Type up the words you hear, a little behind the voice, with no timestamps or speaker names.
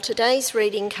Today's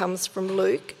reading comes from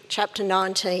Luke chapter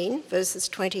 19, verses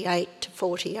 28 to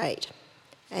 48.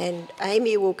 And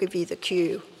Amy will give you the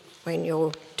cue when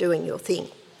you're doing your thing.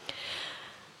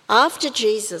 After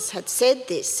Jesus had said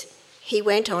this, he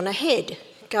went on ahead,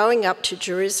 going up to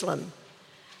Jerusalem.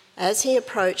 As he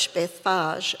approached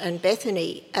Bethphage and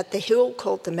Bethany at the hill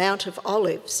called the Mount of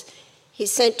Olives, he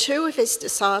sent two of his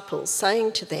disciples,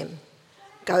 saying to them,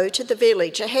 "Go to the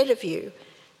village ahead of you,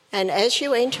 and as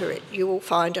you enter it, you will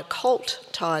find a colt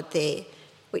tied there,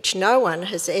 which no one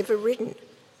has ever ridden.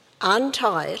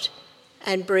 Untie it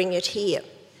and bring it here.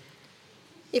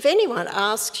 If anyone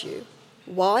asks you,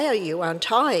 'Why are you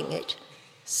untying it?'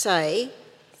 say,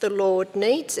 'The Lord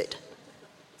needs it.'"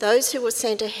 Those who were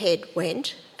sent ahead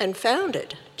went and found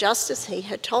it, just as he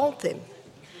had told them.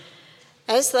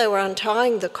 As they were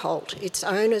untying the colt, its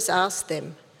owners asked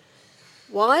them,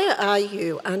 "Why are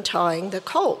you untying the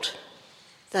colt?"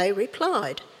 They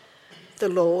replied, "The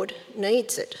Lord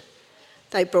needs it."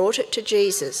 They brought it to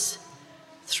Jesus,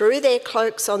 threw their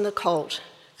cloaks on the colt,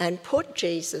 and put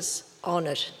Jesus on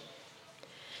it.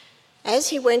 As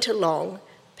he went along,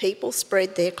 people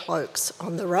spread their cloaks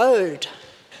on the road.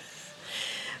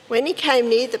 When he came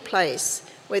near the place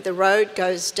where the road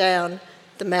goes down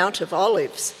the Mount of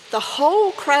Olives, the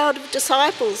whole crowd of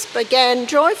disciples began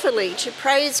joyfully to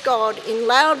praise God in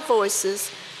loud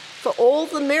voices for all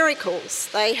the miracles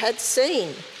they had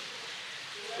seen.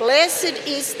 "Blessed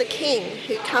is the King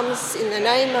who comes in the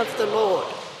name of the Lord.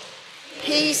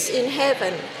 Peace in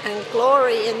heaven and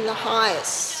glory in the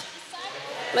highest.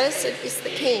 Blessed is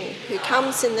the King who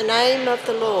comes in the name of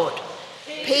the Lord.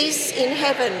 Peace in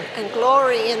heaven and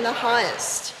glory in the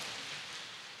highest."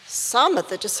 Some of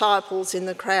the disciples in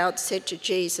the crowd said to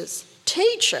Jesus,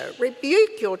 "Teacher,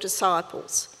 rebuke your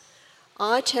disciples."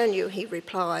 "I tell you," he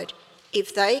replied,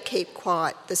 "if they keep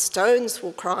quiet, the stones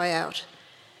will cry out."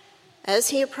 As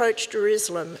he approached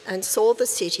Jerusalem and saw the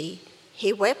city,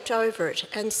 he wept over it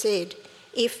and said,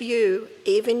 "If you,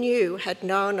 even you, had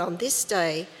known on this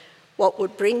day what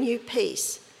would bring you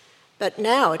peace, but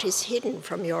now it is hidden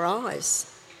from your eyes.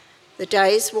 The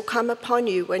days will come upon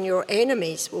you when your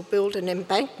enemies will build an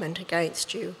embankment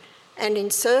against you and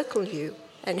encircle you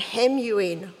and hem you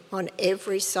in on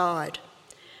every side.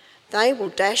 They will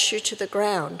dash you to the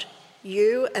ground,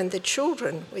 you and the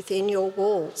children within your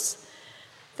walls.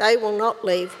 They will not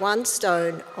leave one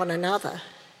stone on another,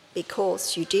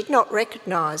 because you did not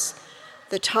recognise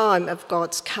the time of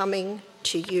God's coming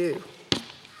to you."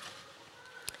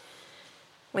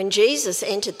 When Jesus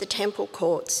entered the temple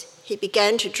courts, he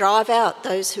began to drive out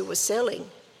those who were selling.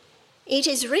 "It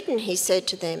is written," he said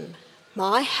to them,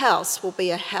 "My house will be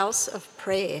a house of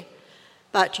prayer,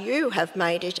 but you have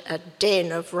made it a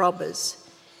den of robbers."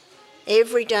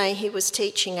 Every day he was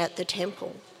teaching at the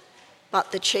temple,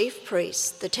 but the chief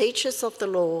priests, the teachers of the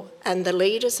law, and the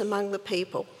leaders among the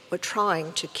people were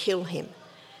trying to kill him.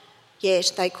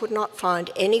 Yet they could not find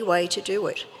any way to do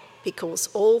it, because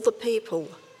all the people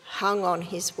hung on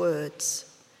his words.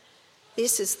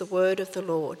 This is the word of the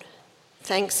Lord.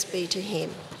 Thanks be to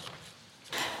him.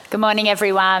 Good morning,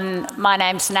 everyone. My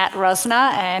name's Natalie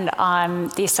Rosner, and I'm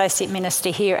the Associate Minister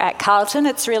here at Carlton.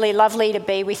 It's really lovely to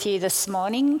be with you this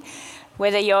morning,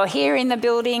 whether you're here in the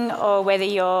building or whether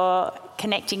you're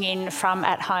connecting in from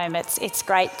at home. It's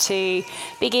great to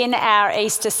begin our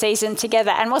Easter season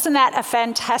together. And wasn't that a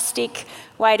fantastic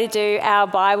way to do our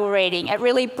Bible reading? It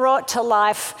really brought to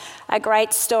life a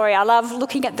great story. I love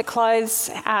looking at the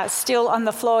clothes still on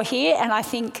the floor here, and I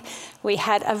think we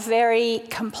had a very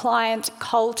compliant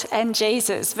colt and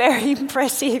Jesus. Very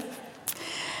impressive.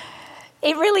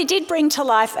 It really did bring to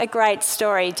life a great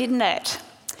story, didn't it?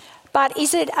 But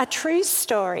is it a true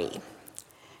story?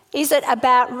 Is it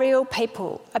about real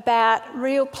people, about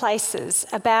real places,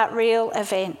 about real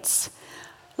events?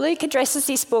 Luke addresses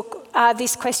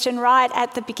this question right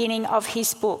at the beginning of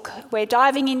his book. We're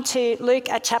diving into Luke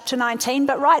at chapter 19,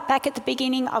 but right back at the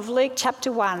beginning of Luke chapter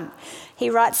 1, he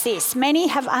writes this: "Many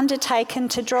have undertaken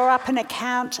to draw up an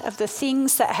account of the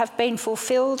things that have been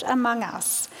fulfilled among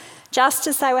us, just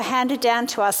as they were handed down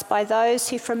to us by those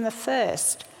who from the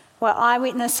first were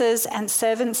eyewitnesses and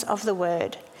servants of the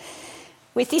word.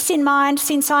 With this in mind,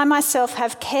 since I myself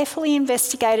have carefully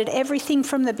investigated everything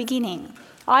from the beginning,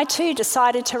 I too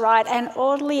decided to write an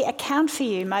orderly account for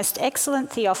you, most excellent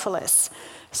Theophilus,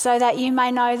 so that you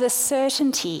may know the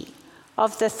certainty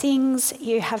of the things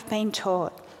you have been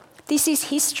taught. This is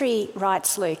history,"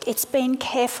 writes Luke. "It's been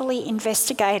carefully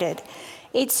investigated.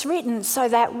 It's written so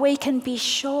that we can be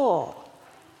sure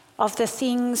of the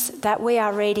things that we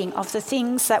are reading, of the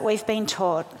things that we've been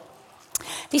taught.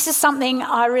 This is something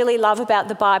I really love about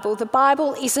the Bible. The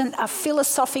Bible isn't a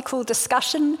philosophical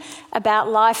discussion about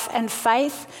life and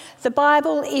faith. The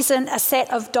Bible isn't a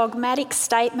set of dogmatic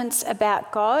statements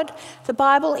about God. The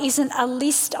Bible isn't a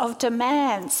list of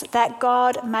demands that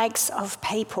God makes of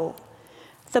people.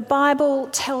 The Bible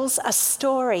tells a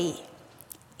story.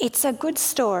 It's a good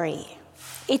story.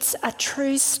 It's a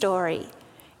true story.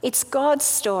 It's God's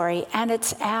story and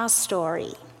it's our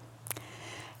story.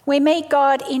 We meet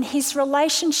God in his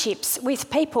relationships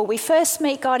with people. We first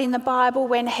meet God in the Bible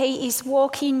when he is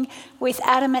walking with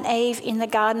Adam and Eve in the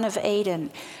Garden of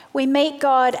Eden. We meet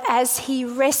God as he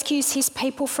rescues his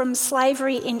people from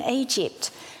slavery in Egypt.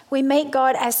 We meet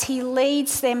God as he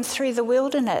leads them through the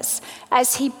wilderness,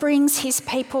 as he brings his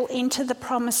people into the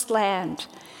promised land.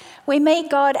 We meet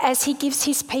God as he gives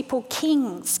his people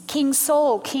kings, King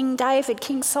Saul, King David,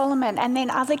 King Solomon, and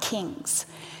then other kings.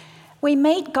 We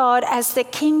meet God as the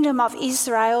kingdom of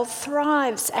Israel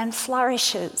thrives and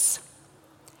flourishes.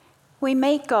 We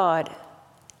meet God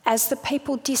as the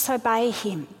people disobey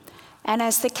him and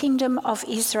as the kingdom of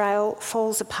Israel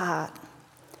falls apart.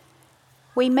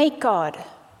 We meet God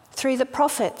through the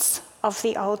prophets of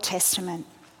the Old Testament.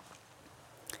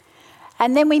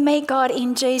 And then we meet God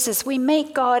in Jesus. We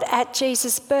meet God at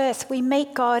Jesus' birth. We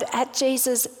meet God at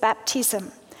Jesus'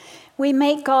 baptism. We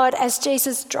meet God as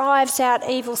Jesus drives out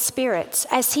evil spirits,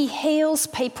 as he heals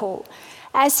people,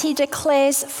 as he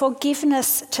declares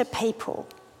forgiveness to people.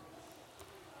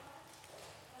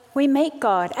 We meet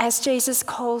God as Jesus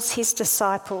calls his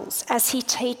disciples, as he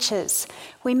teaches.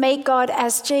 We meet God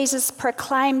as Jesus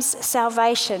proclaims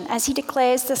salvation, as he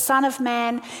declares the Son of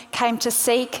Man came to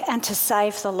seek and to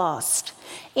save the lost.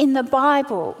 In the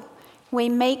Bible, we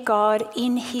meet God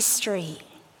in history.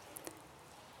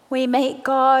 We meet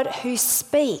God who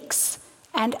speaks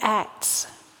and acts.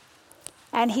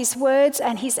 And his words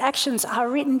and his actions are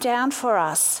written down for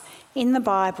us in the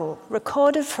Bible,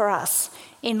 recorded for us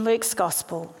in Luke's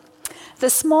Gospel.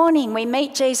 This morning we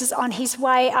meet Jesus on his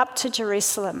way up to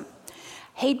Jerusalem.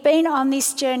 He'd been on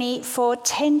this journey for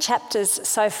 10 chapters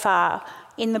so far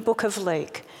in the book of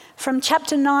Luke. From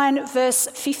chapter 9, verse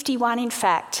 51, in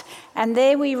fact. And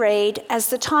there we read, as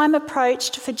the time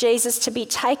approached for Jesus to be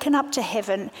taken up to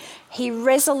heaven, he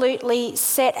resolutely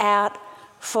set out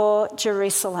for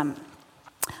Jerusalem.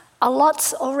 A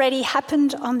lot's already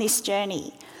happened on this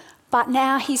journey, but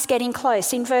now he's getting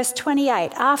close. In verse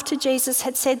 28, after Jesus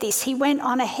had said this, he went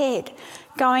on ahead,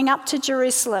 going up to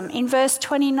Jerusalem. In verse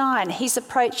 29, he's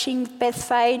approaching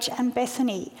Bethphage and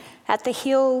Bethany at the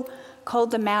hill called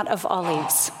the Mount of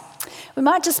Olives. We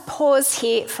might just pause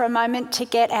here for a moment to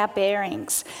get our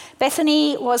bearings.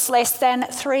 Bethany was less than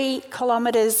 3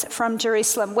 kilometres from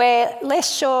Jerusalem. We're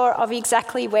less sure of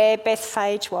exactly where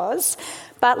Bethphage was,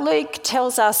 but Luke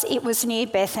tells us it was near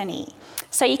Bethany.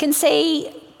 So you can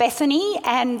see Bethany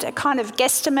and a kind of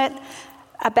guesstimate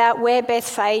about where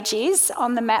Bethphage is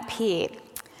on the map here.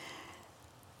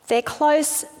 They're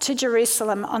close to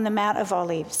Jerusalem on the Mount of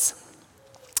Olives.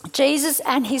 Jesus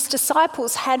and his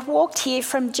disciples had walked here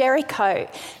from Jericho.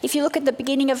 If you look at the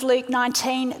beginning of Luke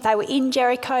 19, they were in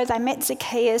Jericho, they met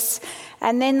Zacchaeus,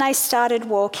 and then they started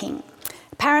walking.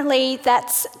 Apparently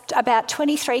that's about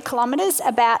 23 kilometres,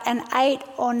 about an 8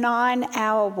 or 9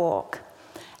 hour walk.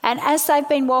 And as they've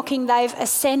been walking, they've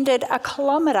ascended a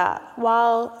kilometre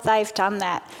while they've done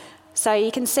that. So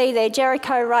you can see there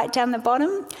Jericho right down the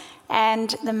bottom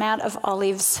and the Mount of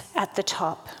Olives at the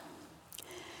top.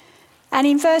 And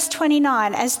in verse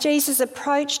 29, as Jesus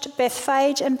approached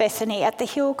Bethphage and Bethany at the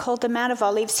hill called the Mount of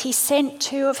Olives, he sent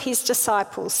 2 of his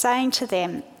disciples, saying to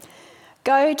them,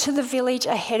 "Go to the village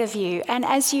ahead of you, and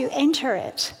as you enter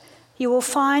it, you will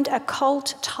find a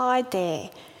colt tied there,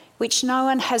 which no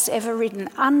one has ever ridden.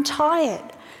 Untie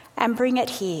it and bring it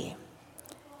here.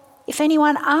 If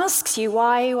anyone asks you,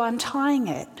 why are you untying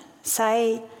it?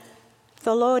 Say,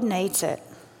 the Lord needs it."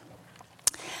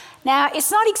 Now, it's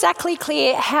not exactly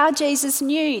clear how Jesus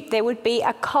knew there would be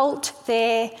a colt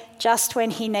there just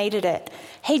when he needed it.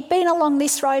 He'd been along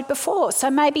this road before, so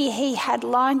maybe he had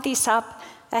lined this up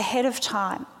ahead of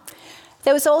time.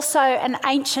 There was also an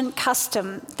ancient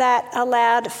custom that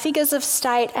allowed figures of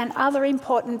state and other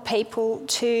important people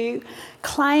to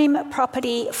claim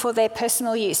property for their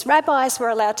personal use. Rabbis were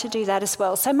allowed to do that as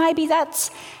well, so maybe that's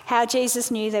how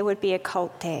Jesus knew there would be a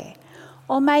colt there.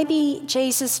 Or maybe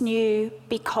Jesus knew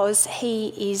because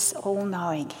he is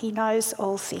all-knowing. He knows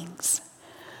all things.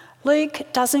 Luke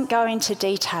doesn't go into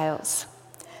details,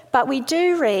 but we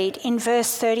do read in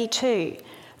verse 32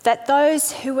 that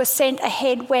those who were sent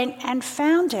ahead went and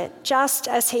found it just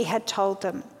as he had told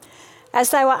them. As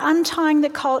they were untying the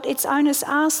colt, its owners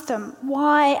asked them,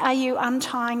 "Why are you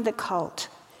untying the colt?"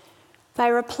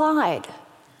 They replied,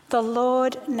 "The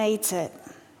Lord needs it."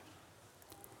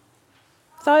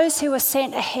 Those who were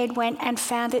sent ahead went and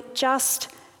found it just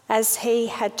as he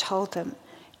had told them.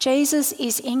 Jesus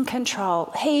is in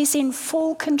control. He's in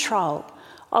full control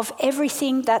of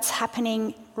everything that's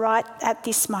happening right at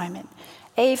this moment,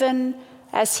 even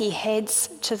as he heads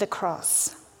to the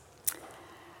cross.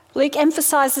 Luke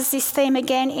emphasises this theme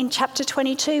again in chapter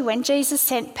 22 when Jesus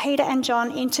sent Peter and John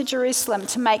into Jerusalem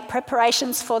to make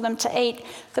preparations for them to eat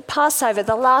the Passover,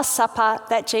 the Last Supper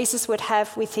that Jesus would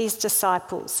have with his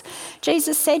disciples.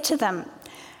 Jesus said to them,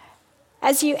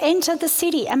 "As you enter the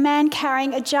city, a man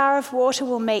carrying a jar of water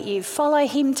will meet you. Follow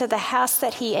him to the house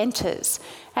that he enters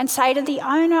and say to the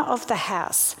owner of the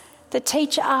house, 'The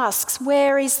teacher asks,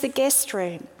 where is the guest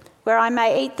room where I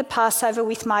may eat the Passover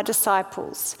with my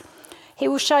disciples?' He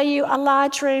will show you a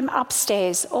large room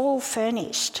upstairs, all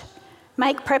furnished.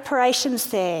 Make preparations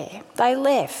there." They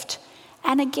left,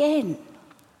 and again,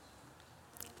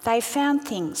 they found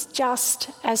things just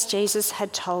as Jesus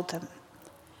had told them.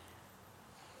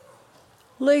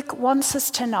 Luke wants us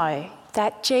to know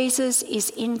that Jesus is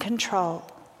in control.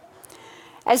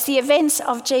 As the events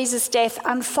of Jesus' death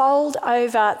unfold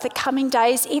over the coming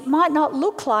days, it might not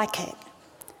look like it,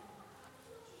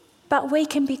 but we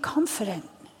can be confident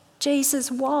Jesus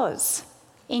was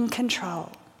in control,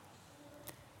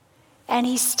 and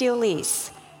he still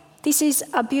is. This is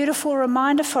a beautiful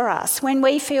reminder for us when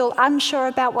we feel unsure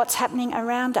about what's happening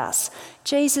around us.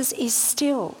 Jesus is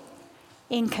still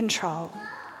in control.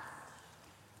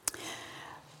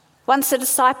 Once the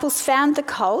disciples found the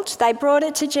colt, they brought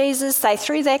it to Jesus, they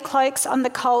threw their cloaks on the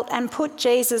colt and put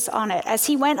Jesus on it. As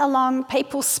he went along,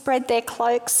 people spread their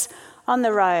cloaks on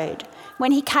the road.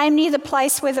 When he came near the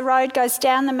place where the road goes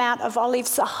down the Mount of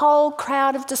Olives, the whole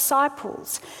crowd of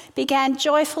disciples began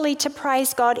joyfully to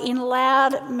praise God in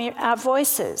loud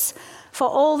voices for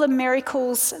all the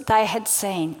miracles they had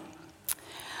seen.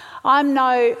 I'm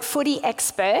no footy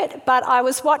expert, but I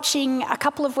was watching a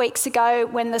couple of weeks ago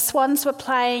when the Swans were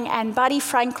playing and Buddy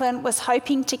Franklin was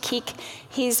hoping to kick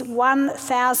his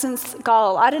 1,000th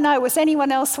goal. I don't know, was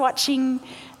anyone else watching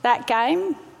that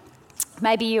game?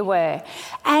 Maybe you were.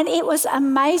 And it was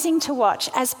amazing to watch.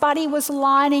 As Buddy was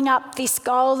lining up this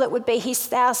goal that would be his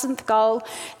 1,000th goal,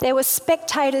 there were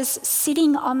spectators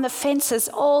sitting on the fences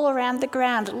all around the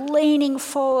ground, leaning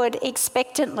forward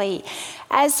expectantly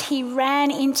as he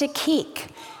ran in to kick.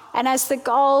 And as the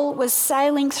goal was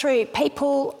sailing through,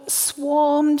 people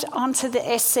swarmed onto the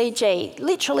SCG,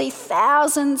 literally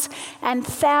thousands and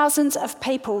thousands of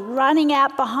people running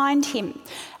out behind him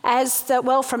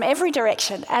from every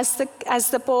direction as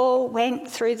the ball went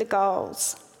through the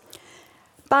goals.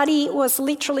 Buddy was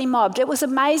literally mobbed. It was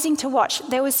amazing to watch.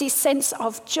 There was this sense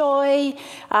of joy.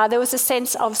 There was a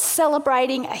sense of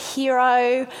celebrating a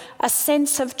hero, a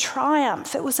sense of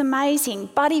triumph. It was amazing.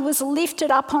 Buddy was lifted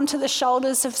up onto the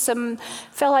shoulders of some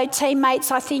fellow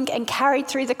teammates, I think, and carried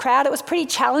through the crowd. It was pretty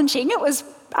challenging. It was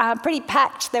pretty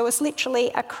packed. There was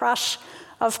literally a crush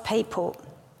of people.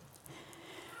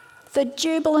 The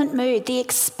jubilant mood, the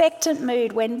expectant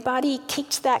mood when Buddy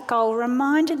kicked that goal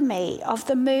reminded me of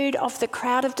the mood of the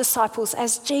crowd of disciples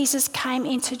as Jesus came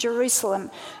into Jerusalem.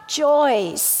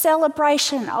 Joy,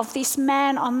 celebration of this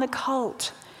man on the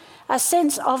colt, a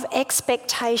sense of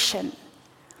expectation.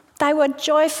 They were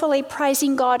joyfully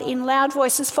praising God in loud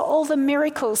voices for all the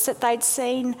miracles that they'd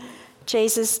seen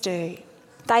Jesus do.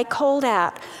 They called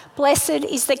out, "Blessed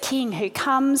is the King who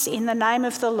comes in the name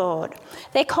of the Lord."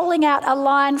 They're calling out a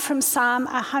line from Psalm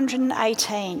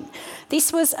 118.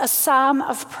 This was a psalm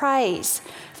of praise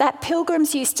that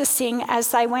pilgrims used to sing as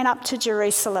they went up to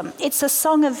Jerusalem. It's a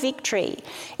song of victory.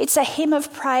 It's a hymn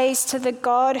of praise to the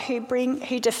God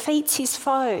who defeats his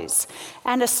foes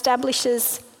and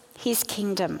establishes his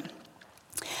kingdom.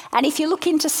 And if you look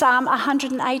into Psalm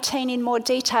 118 in more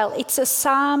detail, it's a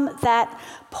psalm that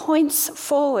points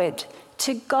forward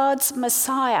to God's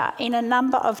Messiah in a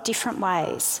number of different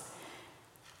ways.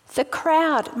 The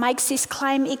crowd makes this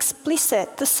claim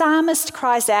explicit. The psalmist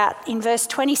cries out in verse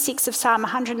 26 of Psalm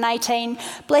 118,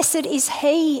 "Blessed is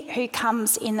he who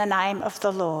comes in the name of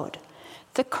the Lord."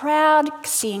 The crowd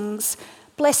sings,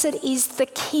 "Blessed is the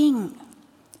King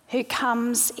who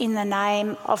comes in the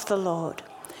name of the Lord."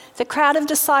 The crowd of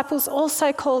disciples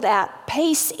also called out,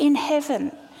 "Peace in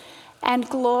heaven and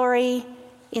glory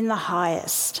in the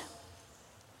highest."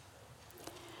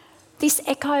 This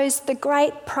echoes the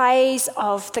great praise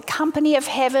of the company of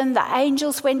heaven, the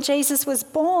angels when Jesus was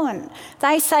born.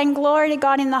 They sang glory to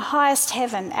God in the highest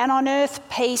heaven, and on earth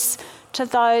peace to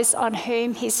those on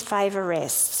whom his favour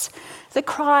rests. The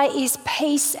cry is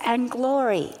peace and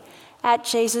glory at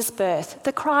Jesus' birth.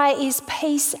 The cry is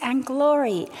peace and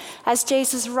glory as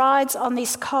Jesus rides on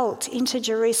this colt into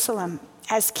Jerusalem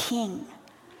as king.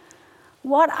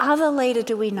 What other leader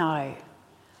do we know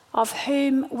of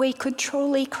whom we could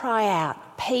truly cry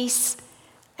out peace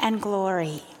and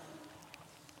glory?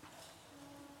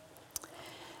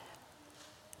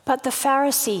 But the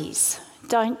Pharisees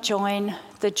don't join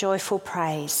the joyful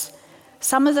praise.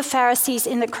 Some of the Pharisees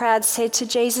in the crowd said to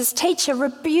Jesus, "Teacher,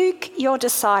 rebuke your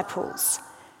disciples."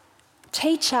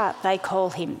 Teacher, they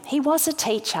call him. He was a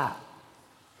teacher,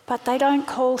 but they don't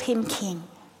call him king.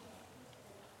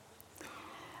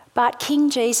 But King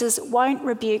Jesus won't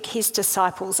rebuke his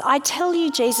disciples. "I tell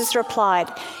you," Jesus replied,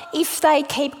 "if they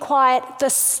keep quiet, the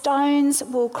stones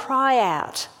will cry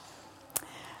out."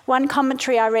 One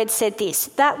commentary I read said this: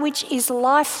 "That which is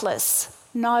lifeless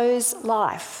knows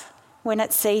life when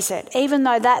it sees it, even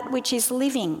though that which is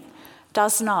living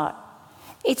does not."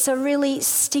 It's a really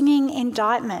stinging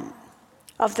indictment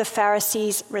of the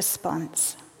Pharisees'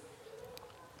 response.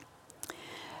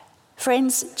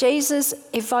 Friends, Jesus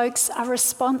evokes a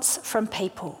response from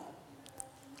people.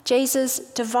 Jesus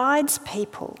divides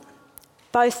people,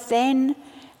 both then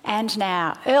and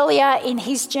now. Earlier in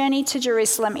his journey to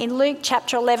Jerusalem, in Luke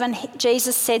chapter 11,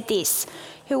 Jesus said this: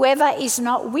 "Whoever is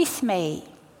not with me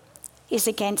is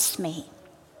against me."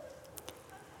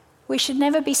 We should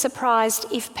never be surprised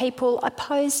if people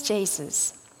oppose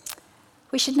Jesus.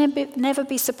 We should never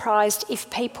be surprised if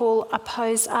people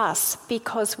oppose us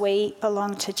because we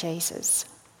belong to Jesus.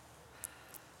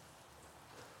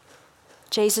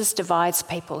 Jesus divides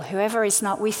people. Whoever is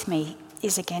not with me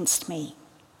is against me.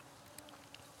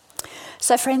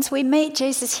 So friends, we meet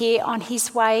Jesus here on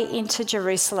his way into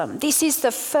Jerusalem. This is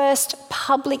the first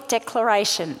public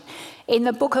declaration in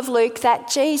the book of Luke that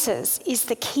Jesus is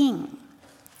the king.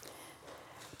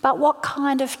 But what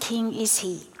kind of king is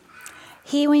he?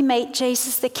 Here we meet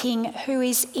Jesus the king who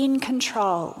is in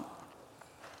control.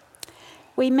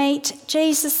 We meet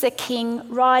Jesus the king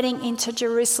riding into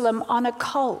Jerusalem on a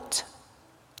colt,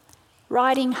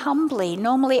 riding humbly.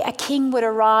 Normally a king would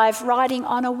arrive riding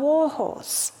on a war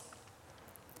horse.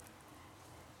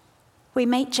 We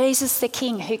meet Jesus the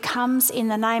king who comes in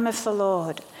the name of the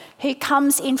Lord, who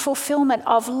comes in fulfillment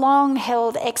of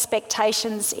long-held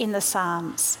expectations in the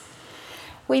Psalms.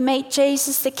 We meet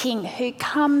Jesus the king who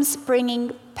comes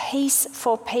bringing peace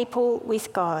for people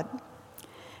with God.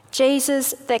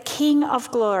 Jesus the King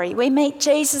of glory. We meet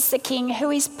Jesus the king who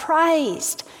is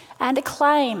praised and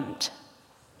acclaimed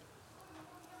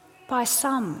by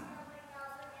some.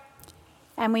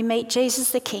 And we meet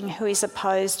Jesus the king who is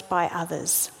opposed by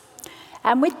others.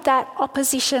 And with that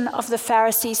opposition of the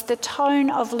Pharisees, the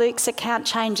tone of Luke's account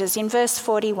changes in verse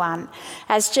 41.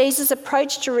 As Jesus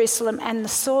approached Jerusalem and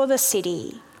saw the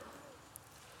city,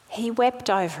 he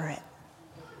wept over it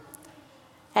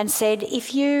and said,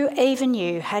 "If you, even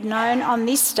you, had known on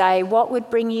this day what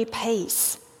would bring you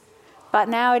peace, but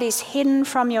now it is hidden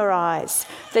from your eyes.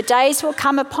 The days will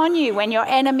come upon you when your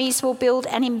enemies will build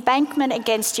an embankment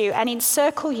against you and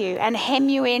encircle you and hem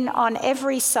you in on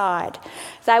every side.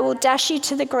 They will dash you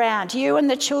to the ground, you and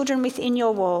the children within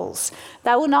your walls.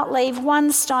 They will not leave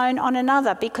one stone on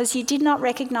another because you did not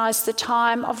recognise the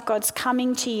time of God's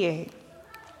coming to you."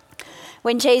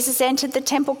 When Jesus entered the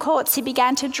temple courts, he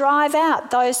began to drive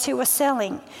out those who were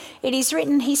selling. It is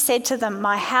written, he said to them,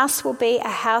 "My house will be a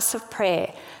house of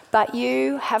prayer, but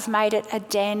you have made it a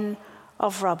den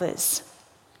of robbers."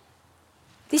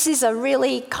 This is a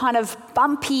really kind of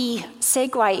bumpy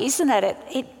segue, isn't it?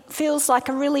 It feels like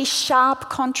a really sharp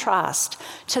contrast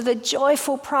to the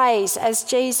joyful praise as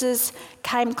Jesus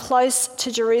came close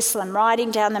to Jerusalem,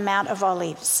 riding down the Mount of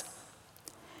Olives.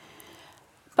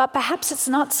 But perhaps it's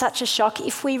not such a shock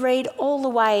if we read all the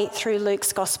way through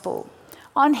Luke's Gospel.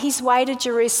 On his way to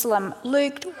Jerusalem,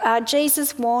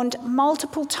 Jesus warned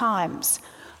multiple times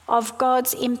of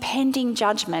God's impending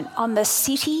judgment on the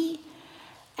city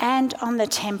and on the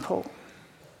temple.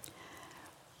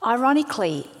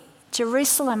 Ironically,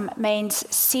 Jerusalem means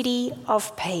city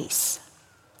of peace.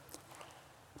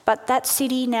 But that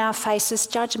city now faces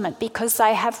judgment because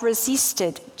they have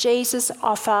resisted Jesus'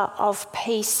 offer of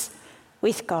peace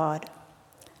with God.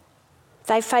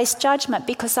 They face judgment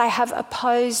because they have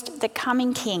opposed the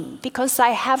coming king, because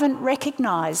they haven't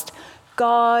recognised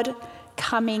God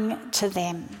coming to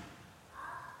them.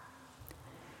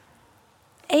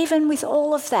 Even with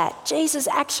all of that, Jesus'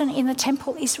 action in the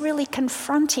temple is really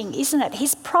confronting, isn't it?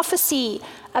 His prophecy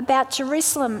about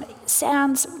Jerusalem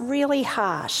sounds really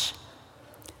harsh.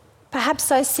 Perhaps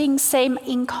those things seem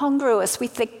incongruous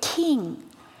with the king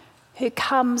who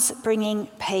comes bringing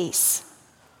peace.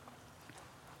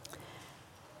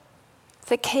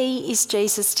 the key is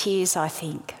Jesus' tears, I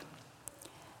think.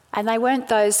 And they weren't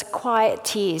those quiet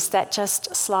tears that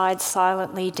just slide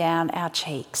silently down our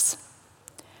cheeks.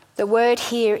 The word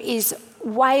here is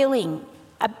wailing,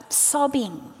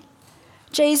 sobbing.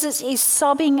 Jesus is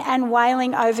sobbing and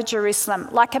wailing over Jerusalem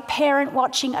like a parent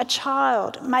watching a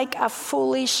child make a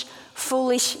foolish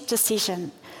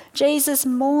decision. Jesus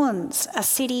mourns a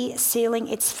city sealing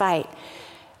its fate.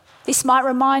 This might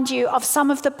remind you of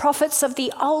some of the prophets of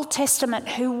the Old Testament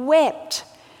who wept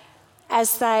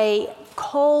as they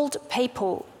called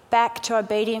people back to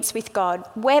obedience with God,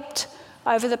 wept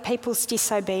over the people's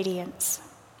disobedience.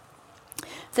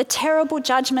 The terrible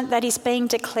judgment that is being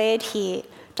declared here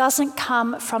doesn't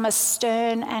come from a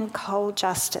stern and cold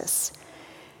justice.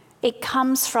 It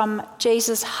comes from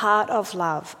Jesus' heart of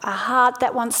love, a heart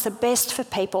that wants the best for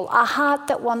people, a heart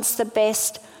that wants the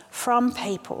best from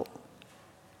people.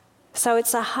 So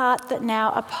it's a heart that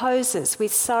now opposes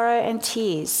with sorrow and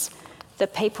tears the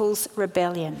people's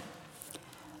rebellion.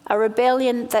 A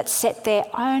rebellion that set their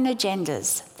own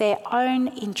agendas, their own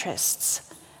interests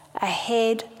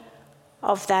ahead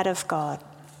of that of God.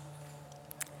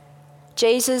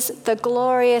 Jesus, the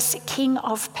glorious King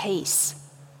of peace,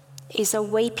 is a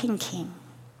weeping king.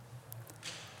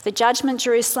 The judgment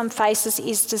Jerusalem faces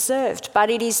is deserved, but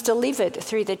it is delivered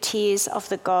through the tears of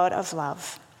the God of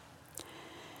love.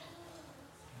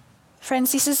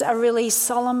 Friends, this is a really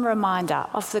solemn reminder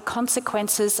of the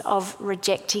consequences of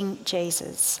rejecting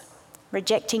Jesus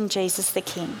the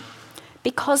King.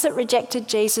 Because it rejected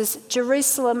Jesus,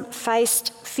 Jerusalem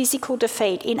faced physical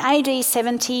defeat. In AD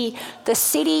 70, the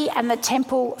city and the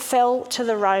temple fell to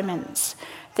the Romans.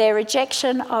 Their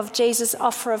rejection of Jesus'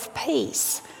 offer of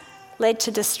peace led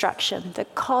to destruction. The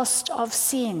cost of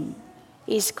sin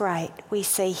is great, we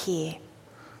see here.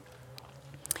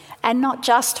 And not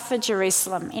just for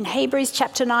Jerusalem. In Hebrews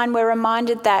chapter 9, we're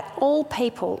reminded that all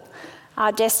people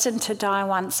are destined to die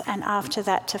once and after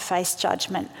that to face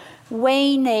judgment.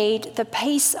 We need the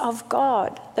peace of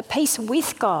God, the peace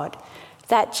with God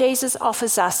that Jesus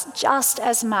offers us just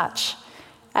as much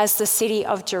as the city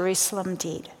of Jerusalem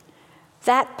did.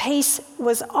 That peace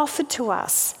was offered to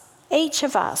us, each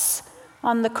of us,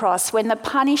 on the cross when the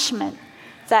punishment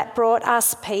that brought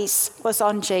us peace was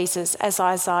on Jesus, as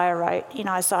Isaiah wrote in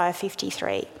Isaiah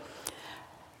 53.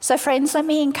 So friends, let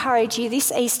me encourage you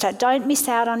this Easter, don't miss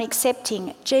out on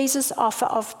accepting Jesus' offer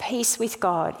of peace with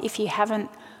God if you haven't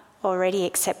already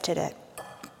accepted it.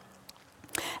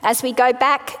 As we go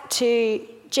back to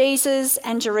Jesus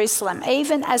and Jerusalem,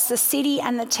 even as the city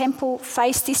and the temple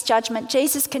face this judgment,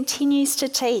 Jesus continues to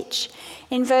teach.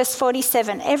 In verse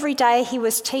 47, every day he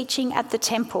was teaching at the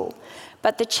temple,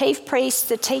 but the chief priests,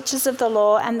 the teachers of the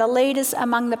law, and the leaders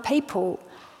among the people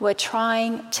were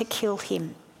trying to kill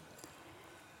him.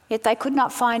 Yet they could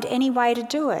not find any way to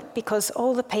do it because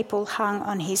all the people hung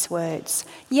on his words.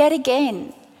 Yet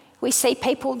again, we see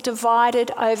people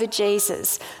divided over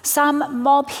Jesus. Some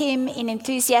mob him in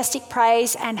enthusiastic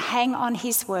praise and hang on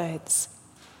his words.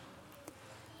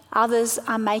 Others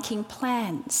are making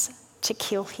plans to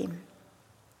kill him.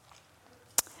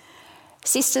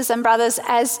 Sisters and brothers,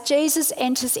 as Jesus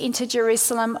enters into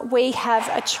Jerusalem, we have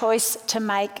a choice to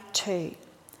make too.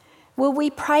 Will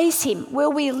we praise him?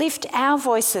 Will we lift our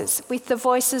voices with the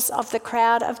voices of the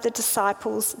crowd of the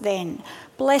disciples then?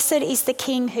 Blessed is the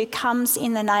King who comes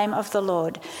in the name of the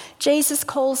Lord. Jesus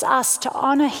calls us to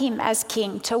honour him as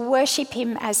King, to worship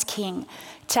him as King,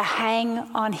 to hang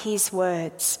on his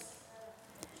words.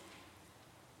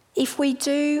 If we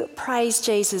do praise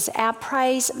Jesus, our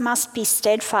praise must be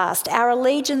steadfast. Our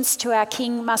allegiance to our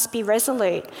King must be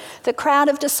resolute. The crowd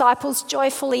of disciples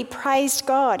joyfully praised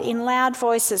God in loud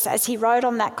voices as he rode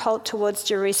on that colt towards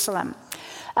Jerusalem.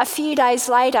 A few days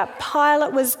later,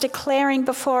 Pilate was declaring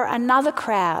before another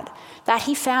crowd that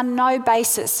he found no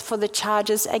basis for the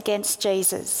charges against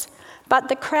Jesus. But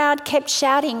the crowd kept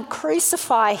shouting,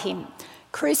 "Crucify him,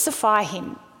 crucify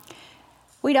him."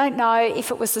 We don't know if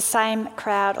it was the same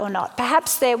crowd or not.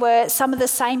 Perhaps there were some of the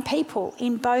same people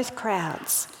in both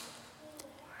crowds.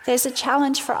 There's a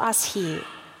challenge for us here,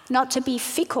 not to be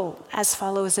fickle as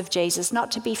followers of Jesus,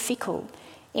 not to be fickle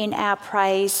in our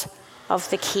praise of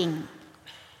the King.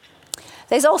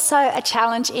 There's also a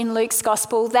challenge in Luke's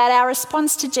Gospel that our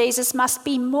response to Jesus must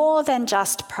be more than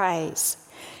just praise.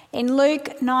 In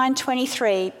Luke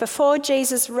 9:23, before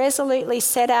Jesus resolutely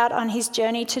set out on his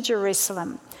journey to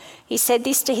Jerusalem, he said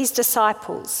this to his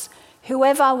disciples: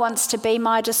 "Whoever wants to be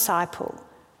my disciple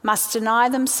must deny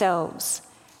themselves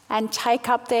and take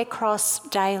up their cross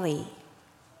daily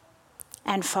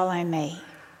and follow me."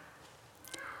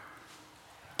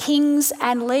 Kings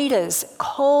and leaders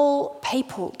call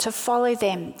people to follow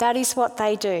them. That is what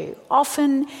they do,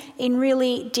 often in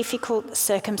really difficult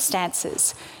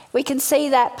circumstances. We can see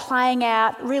that playing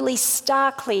out really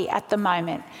starkly at the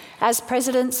moment as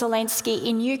President Zelensky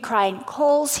in Ukraine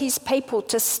calls his people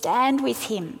to stand with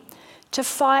him, to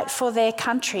fight for their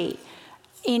country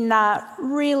in a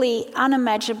really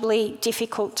unimaginably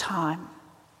difficult time.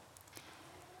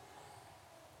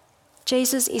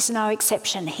 Jesus is no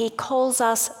exception. He calls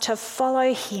us to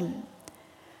follow him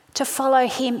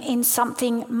in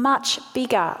something much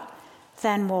bigger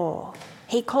than war.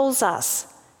 He calls us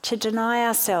to deny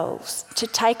ourselves, to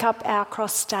take up our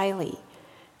cross daily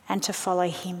and to follow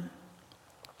him.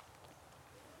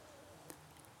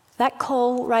 That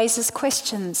call raises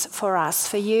questions for us,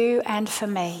 for you and for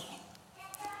me.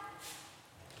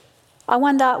 I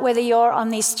wonder whether you're on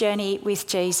this journey with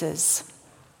Jesus.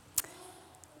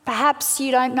 Perhaps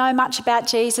you don't know much about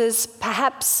Jesus.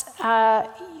 Perhaps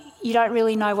you don't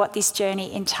really know what this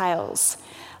journey entails.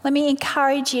 Let me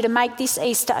encourage you to make this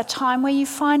Easter a time where you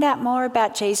find out more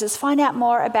about Jesus, find out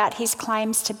more about his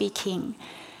claims to be king.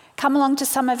 Come along to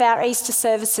some of our Easter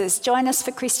services, join us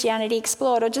for Christianity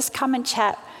Explored, or just come and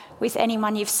chat with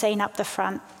anyone you've seen up the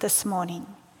front this morning.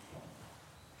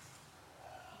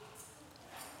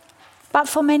 But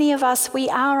for many of us, we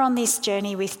are on this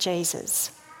journey with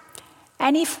Jesus.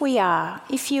 And if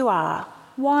you are,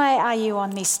 why are you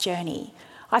on this journey?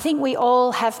 I think we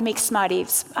all have mixed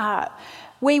motives.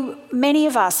 Many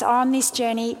of us are on this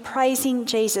journey praising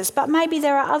Jesus, but maybe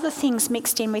there are other things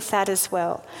mixed in with that as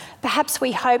well. Perhaps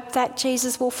we hope that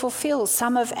Jesus will fulfill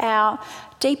some of our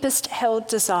deepest held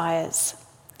desires.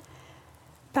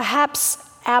 Perhaps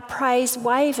our praise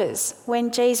wavers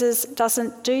when Jesus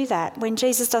doesn't do that, when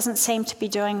Jesus doesn't seem to be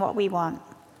doing what we want.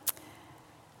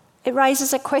 It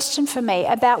raises a question for me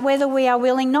about whether we are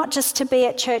willing not just to be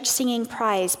at church singing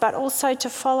praise, but also to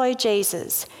follow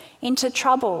Jesus into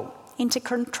trouble, into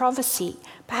controversy,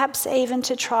 perhaps even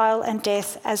to trial and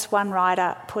death, as one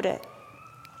writer put it.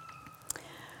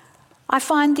 I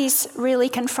find this really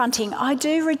confronting. I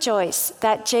do rejoice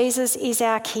that Jesus is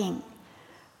our King,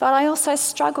 but I also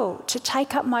struggle to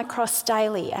take up my cross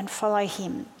daily and follow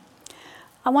him.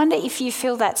 I wonder if you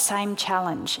feel that same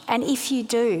challenge, and if you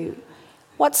do,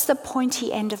 what's the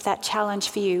pointy end of that challenge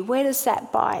for you? Where does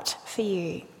that bite for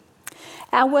you?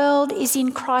 Our world is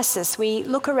in crisis. We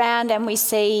look around and we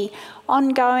see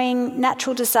ongoing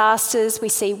natural disasters, we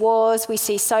see wars, we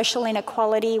see social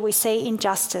inequality, we see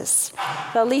injustice.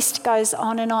 The list goes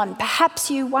on and on. Perhaps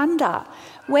you wonder,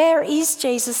 where is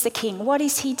Jesus the King? What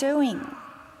is he doing?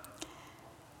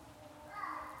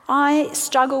 I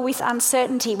struggle with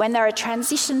uncertainty when there are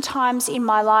transition times in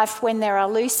my life, when there are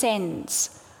loose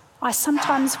ends. I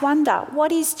sometimes wonder,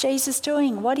 what is Jesus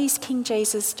doing? What is King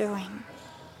Jesus doing?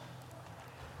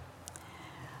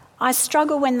 I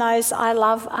struggle when those I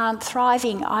love aren't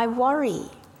thriving. I worry.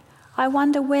 I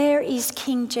wonder, where is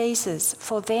King Jesus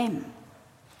for them?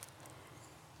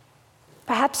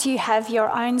 Perhaps you have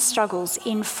your own struggles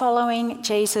in following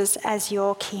Jesus as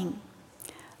your King.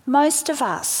 Most of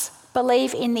us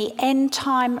believe in the end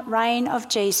time reign of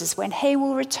Jesus, when he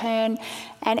will return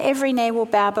and every knee will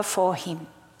bow before him.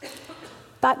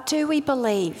 But do we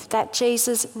believe that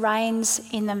Jesus reigns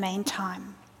in the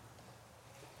meantime?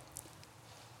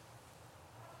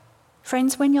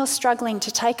 Friends, when you're struggling to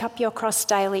take up your cross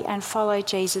daily and follow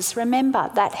Jesus,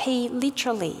 remember that he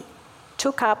literally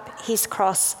took up his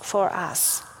cross for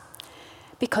us.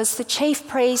 Because the chief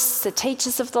priests, the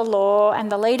teachers of the law,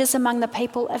 and the leaders among the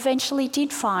people eventually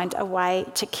did find a way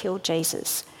to kill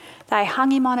Jesus. They hung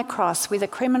him on a cross with a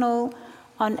criminal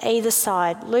on either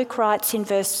side. Luke writes in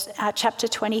chapter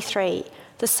 23,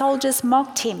 the soldiers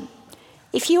mocked him.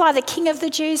 "If you are the King of the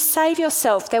Jews, save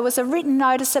yourself." There was a written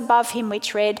notice above him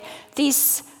which read,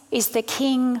 "This is the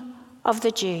King of the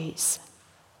Jews."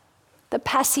 The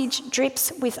passage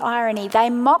drips with irony. They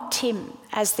mocked him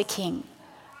as the king,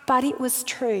 but it was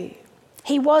true.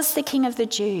 He was the King of the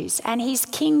Jews, and his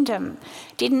kingdom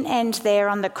didn't end there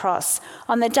on the cross.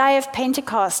 On the day of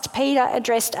Pentecost, Peter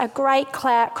addressed a great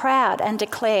crowd and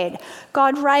declared,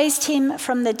 "God raised him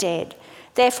from the dead.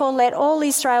 Therefore let all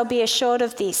Israel be assured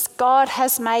of this. God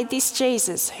has made this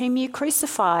Jesus, whom you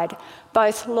crucified,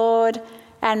 both Lord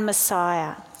and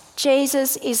Messiah."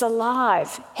 Jesus is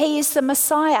alive. He is the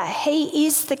Messiah. He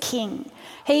is the King.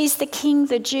 He is the King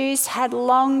the Jews had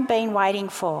long been waiting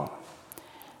for.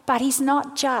 But he's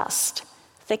not just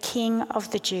the King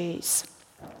of the Jews.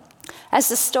 As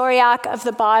the story arc of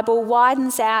the Bible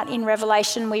widens out in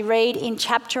Revelation, we read in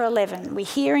chapter 11, we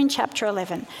hear in chapter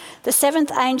 11, the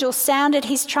seventh angel sounded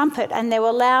his trumpet, and there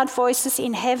were loud voices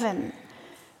in heaven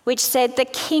which said, "The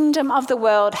kingdom of the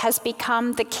world has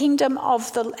become the kingdom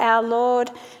of our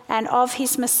Lord and of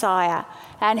his Messiah,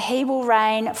 and he will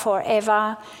reign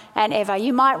forever and ever."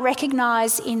 You might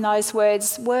recognise in those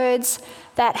words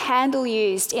that Handel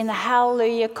used in the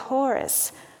Hallelujah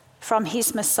chorus from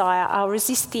his Messiah. I'll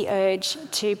resist the urge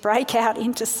to break out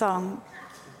into song.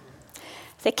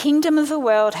 The kingdom of the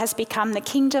world has become the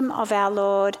kingdom of our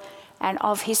Lord and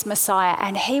of his Messiah,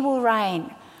 and he will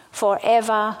reign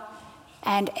forever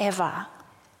and ever.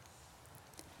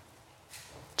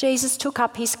 Jesus took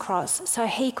up his cross so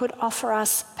he could offer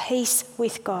us peace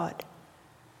with God,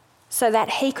 so that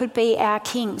he could be our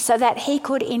king, so that he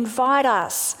could invite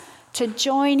us to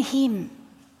join him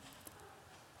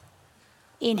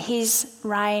in his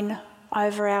reign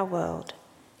over our world.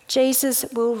 Jesus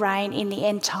will reign in the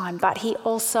end time, but he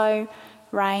also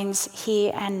reigns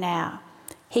here and now.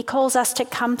 He calls us to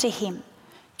come to him,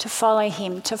 to follow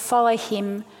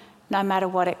him no matter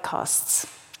what it costs.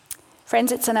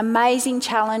 Friends, it's an amazing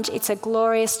challenge, it's a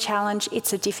glorious challenge,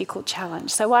 it's a difficult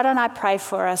challenge. So why don't I pray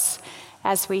for us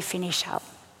as we finish up.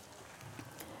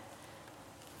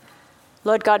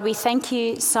 Lord God, we thank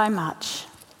you so much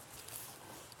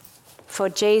for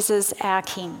Jesus, our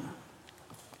King.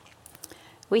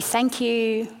 We thank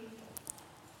you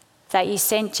that you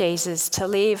sent Jesus to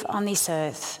live on this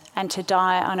earth and to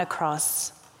die on a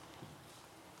cross.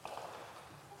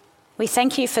 We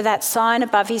thank you for that sign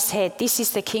above his head, "This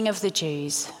is the King of the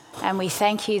Jews." And we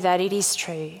thank you that it is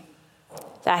true,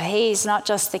 that he is not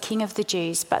just the King of the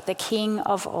Jews, but the King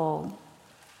of all.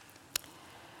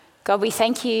 God, we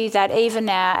thank you that even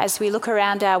now, as we look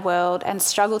around our world and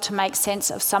struggle to make sense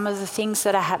of some of the things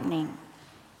that are happening,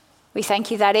 we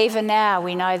thank you that even now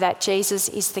we know that Jesus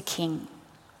is the King.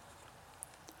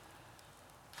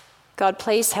 God,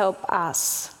 please help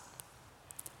us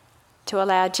to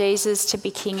allow Jesus to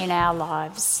be King in our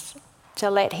lives,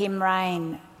 to let him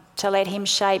reign, to let him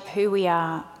shape who we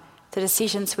are, the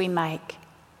decisions we make,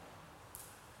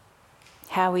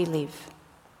 how we live.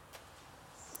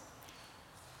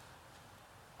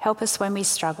 Help us when we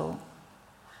struggle.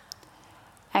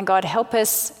 And God, help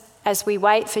us as we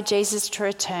wait for Jesus to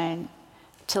return,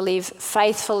 to live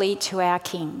faithfully to our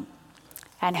King.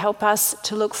 And help us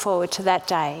to look forward to that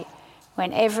day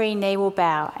when every knee will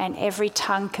bow and every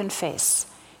tongue confess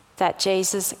that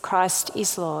Jesus Christ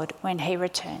is Lord when he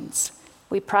returns.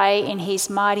 We pray in his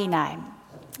mighty name.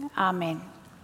 Amen.